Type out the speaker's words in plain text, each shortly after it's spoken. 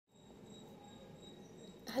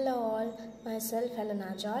Hello all, myself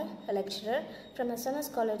Helena Joy, a lecturer from SMS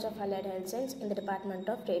College of Allied Health Science in the Department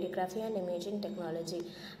of Radiography and Imaging Technology.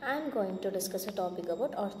 I am going to discuss a topic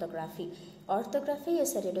about orthography. Orthography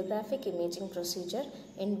is a radiographic imaging procedure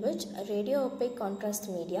in which radio-opaque contrast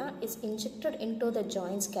media is injected into the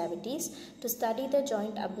joint's cavities to study the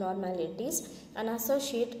joint abnormalities and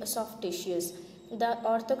associate soft tissues. The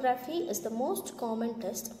orthography is the most common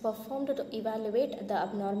test performed to evaluate the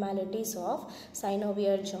abnormalities of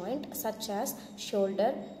synovial joint such as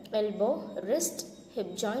shoulder, elbow, wrist,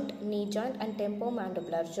 hip joint, knee joint and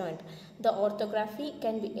temporomandibular joint. The orthography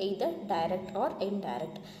can be either direct or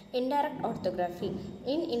indirect. Indirect orthography.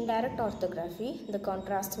 In indirect orthography, the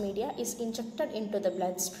contrast media is injected into the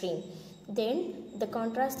bloodstream. Then the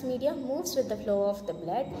contrast media moves with the flow of the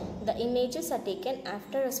blood. The images are taken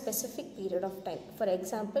after a specific period of time. For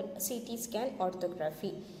example, CT scan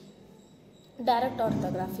orthography. Direct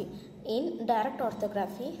orthography. In direct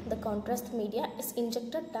orthography, the contrast media is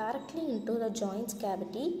injected directly into the joint's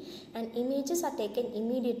cavity and images are taken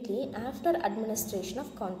immediately after administration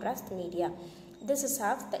of contrast media. This is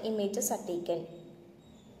how the images are taken.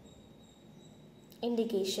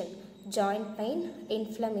 Indication: joint pain,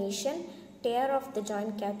 inflammation, tear of the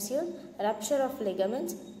joint capsule, rupture of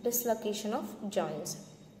ligaments, dislocation of joints.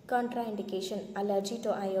 Contraindication: allergy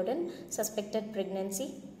to iodine, suspected pregnancy,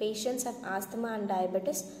 patients have asthma and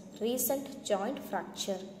diabetes, recent joint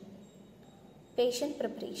fracture. Patient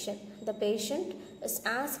preparation: the patient is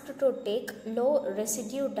asked to take low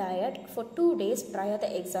residue diet for 2 days prior to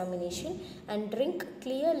the examination and drink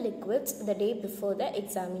clear liquids the day before the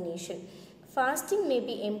examination. Fasting may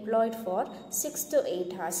be employed for 6 to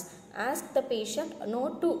 8 hours. Ask the patient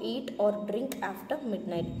not to eat or drink after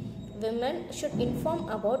midnight. Women should inform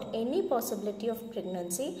about any possibility of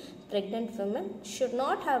pregnancy. Pregnant women should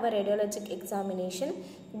not have a radiologic examination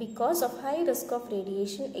because of high risk of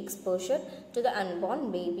radiation exposure to the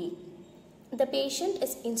unborn baby. The patient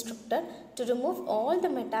is instructed to remove all the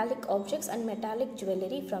metallic objects and metallic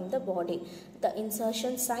jewelry from the body. The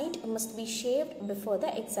insertion site must be shaved before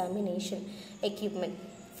the examination. Equipment: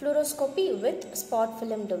 fluoroscopy with spot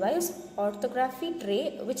film device, orthography tray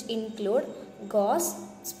which include gauze,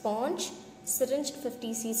 sponge, syringe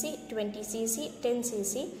 50 cc, 20 cc, 10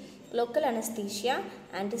 cc, local anesthesia,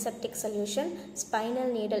 antiseptic solution, spinal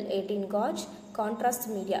needle 18 gauge, contrast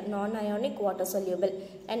media non-ionic water soluble,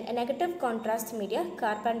 and a negative contrast media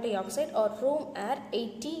carbon dioxide or room air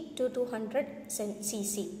 80 to 200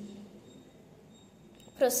 cc.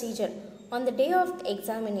 Procedure: on the day of the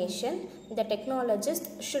examination, the technologist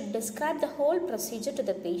should describe the whole procedure to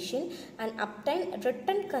the patient and obtain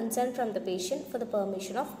written consent from the patient for the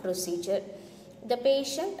permission of procedure. The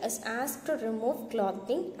patient is asked to remove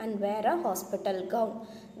clothing and wear a hospital gown.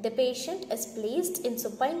 The patient is placed in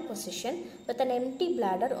supine position with an empty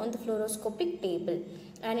bladder on the fluoroscopic table.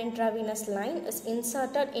 An intravenous line is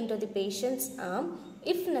inserted into the patient's arm.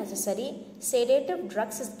 If necessary, sedative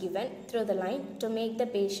drugs is given through the line to make the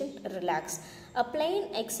patient relax. A plain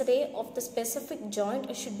X-ray of the specific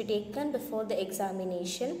joint should be taken before the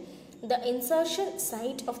examination. The insertion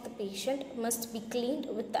site of the patient must be cleaned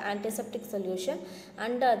with the antiseptic solution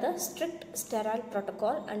under the strict sterile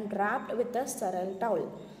protocol and wrapped with a sterile towel.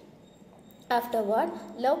 Afterward,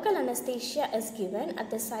 local anesthesia is given at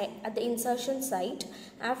the insertion site.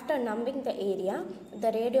 After numbing the area,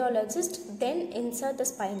 the radiologist then inserts the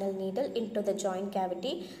spinal needle into the joint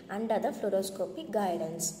cavity under the fluoroscopy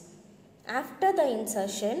guidance. After the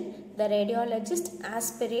insertion, the radiologist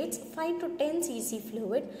aspirates 5 to 10 cc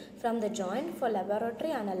fluid from the joint for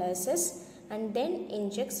laboratory analysis and then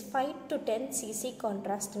injects 5 to 10 cc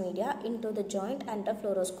contrast media into the joint under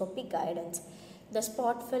fluoroscopy guidance. The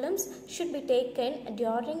spot films should be taken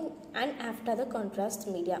during and after the contrast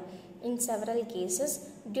media. In several cases,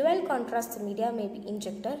 dual contrast media may be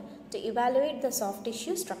injected to evaluate the soft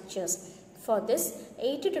tissue structures. For this,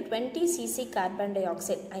 80 to 20 cc carbon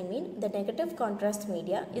dioxide, the negative contrast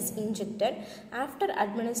media, is injected after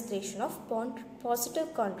administration of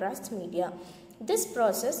positive contrast media. This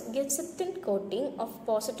process gives a thin coating of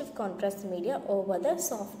positive contrast media over the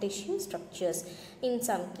soft tissue structures. In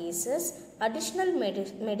some cases, additional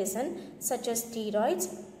medicine such as steroids,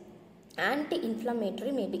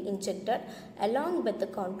 anti-inflammatory may be injected along with the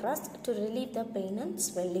contrast to relieve the pain and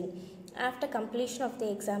swelling. After completion of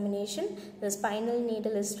the examination, the spinal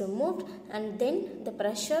needle is removed and then the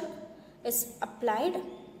pressure is applied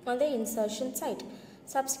on the insertion site.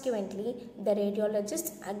 Subsequently, the radiologist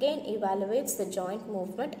again evaluates the joint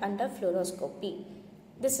movement under fluoroscopy.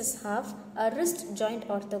 This is how a wrist joint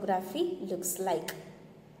orthography looks like.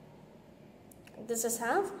 This is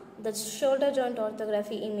how the shoulder joint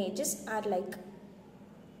orthography images are like.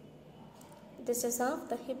 This is how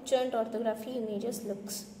the hip joint orthography images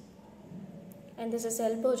looks. And this is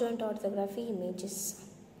elbow joint orthography images.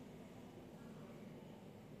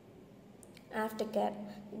 Aftercare.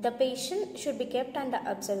 The patient should be kept under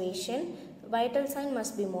observation. Vital sign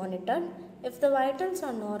must be monitored. If the vitals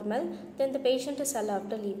are normal, then the patient is allowed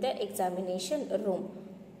to leave the examination room.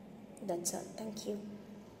 That's all. Thank you.